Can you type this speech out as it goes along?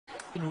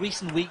In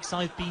recent weeks,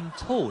 I've been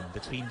torn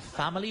between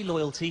family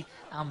loyalty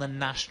and the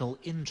national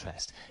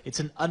interest. It's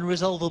an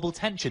unresolvable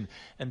tension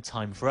and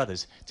time for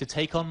others to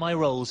take on my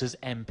roles as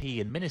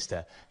MP and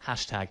Minister.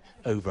 Hashtag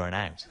over and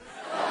out.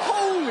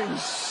 Holy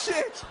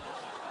shit!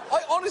 I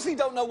honestly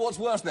don't know what's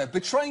worse there,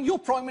 betraying your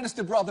Prime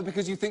Minister brother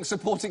because you think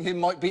supporting him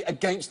might be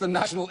against the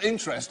national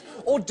interest,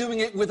 or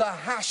doing it with a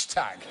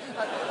hashtag.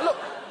 Look,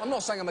 I'm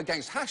not saying I'm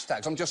against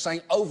hashtags, I'm just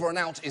saying over and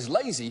out is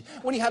lazy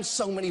when he had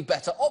so many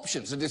better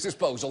options at his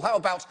disposal. How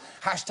about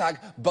hashtag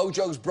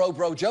Bojo's bro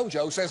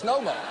Jojo says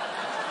no more?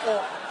 Or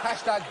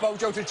hashtag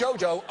Bojo to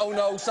Jojo, oh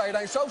no, say it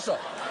ain't so-so.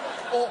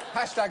 Or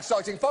hashtag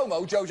citing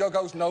FOMO, Jojo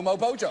goes no mo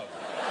Bojo.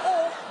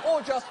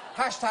 Or just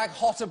hashtag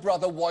hotter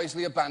brother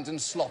wisely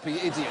abandoned sloppy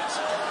idiot.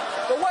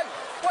 But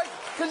wait,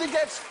 because it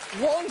gets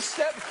one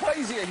step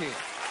crazier here.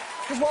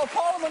 Because while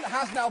Parliament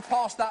has now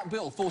passed that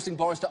bill forcing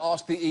Boris to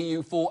ask the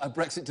EU for a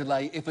Brexit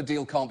delay if a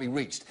deal can't be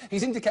reached,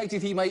 he's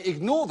indicated he may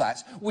ignore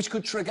that, which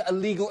could trigger a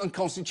legal and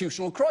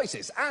constitutional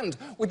crisis. And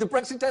with the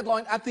Brexit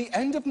deadline at the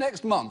end of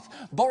next month,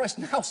 Boris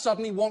now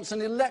suddenly wants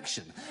an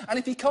election. And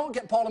if he can't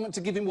get Parliament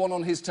to give him one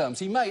on his terms,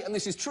 he may, and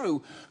this is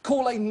true,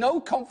 call a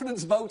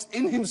no-confidence vote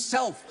in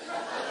himself.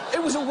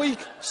 It was a week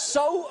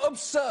so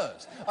absurd.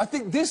 I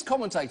think this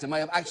commentator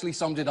may have actually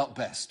summed it up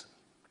best.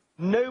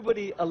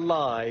 Nobody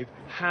alive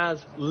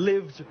has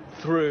lived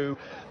through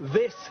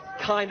this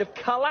kind of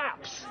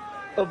collapse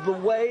of the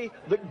way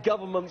that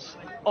governments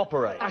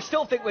operate. I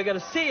still think we're going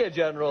to see a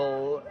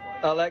general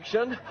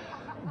election,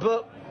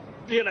 but,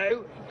 you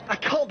know, I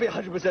can't be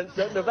 100%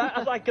 certain of that,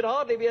 as I can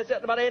hardly be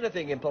certain about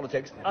anything in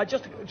politics.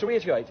 To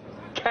reiterate,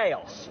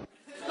 chaos.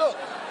 Look,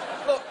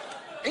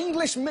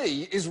 English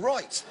me is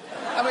right.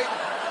 I mean,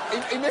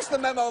 he missed the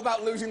memo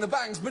about losing the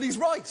banks, but he's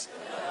right.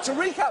 To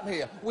recap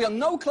here, we are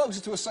no closer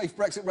to a safe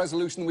Brexit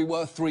resolution than we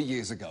were 3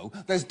 years ago.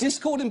 There's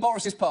discord in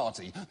Boris's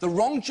party. The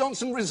wrong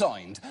Johnson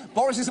resigned.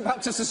 Boris is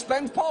about to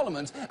suspend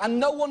Parliament, and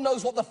no one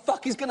knows what the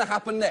fuck is going to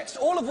happen next.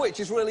 All of which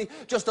is really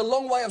just a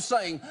long way of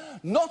saying,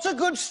 not a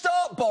good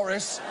start,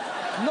 Boris.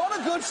 Not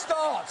a good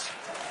start.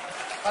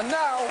 And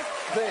now,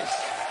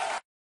 this.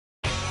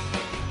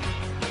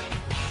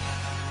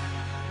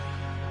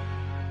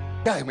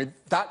 Yeah, I mean,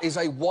 that is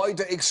a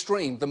wider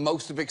extreme than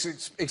most of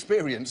us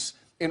experience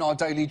in our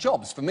daily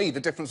jobs. For me, the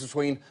difference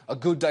between a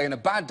good day and a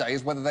bad day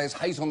is whether there's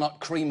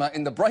hazelnut creamer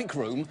in the break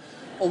room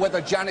or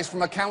whether Janice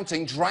from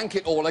accounting drank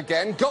it all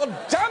again. God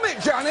damn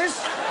it, Janice!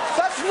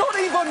 That's not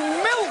even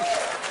milk!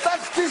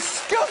 That's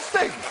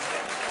disgusting!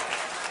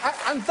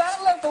 And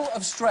that level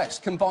of stress,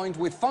 combined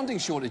with funding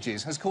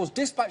shortages, has caused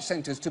dispatch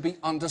centres to be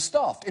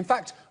understaffed. In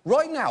fact,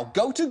 right now,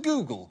 go to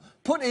Google,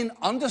 put in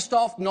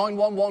understaffed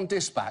 911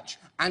 dispatch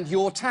and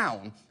your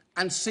town,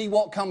 and see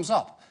what comes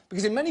up.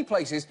 Because in many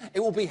places,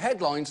 it will be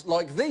headlines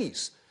like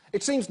these.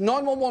 It seems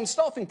 911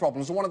 staffing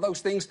problems are one of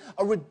those things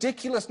a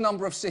ridiculous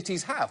number of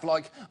cities have,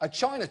 like a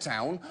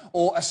Chinatown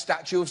or a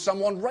statue of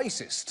someone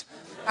racist.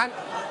 And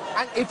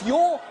if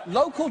your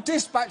local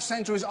dispatch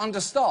centre is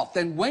understaffed,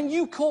 then when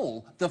you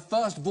call, the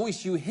first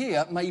voice you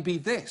hear may be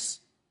this.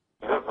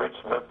 You have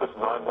reached Memphis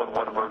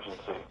 911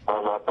 emergency.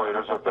 All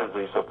operators are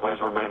busy, so please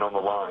remain on the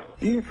line.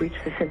 You have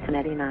reached the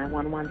Cincinnati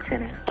 911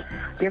 Center.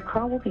 Your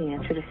call will be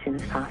answered as soon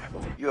as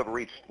possible. You have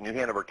reached New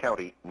Hanover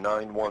County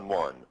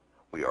 911.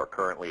 We are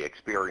currently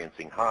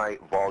experiencing high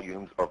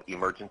volumes of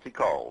emergency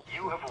calls.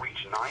 You have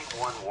reached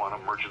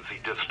 911 emergency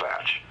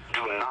dispatch.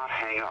 Do not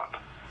hang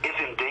up. It's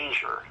in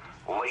danger.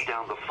 Lay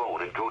down the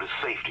phone and go to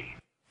safety.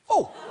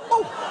 Oh,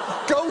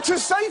 go to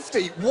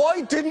safety.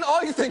 Why didn't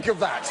I think of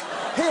that?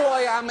 Here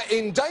I am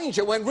in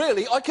danger when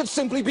really I could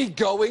simply be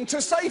going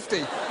to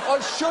safety. I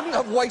shouldn't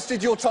have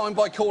wasted your time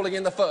by calling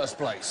in the first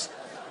place.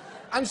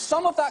 And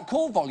some of that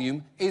call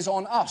volume is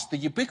on us. The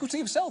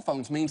ubiquity of cell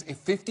phones means if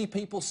 50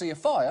 people see a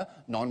fire,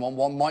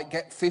 911 might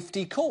get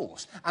 50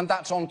 calls. And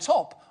that's on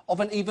top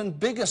of an even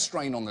bigger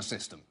strain on the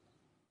system.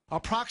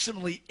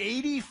 Approximately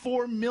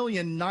 84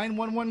 million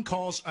 911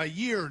 calls a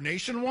year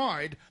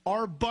nationwide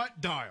are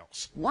butt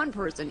dials. One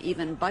person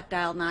even butt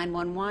dialed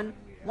 911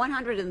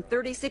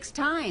 136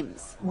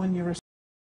 times. When you're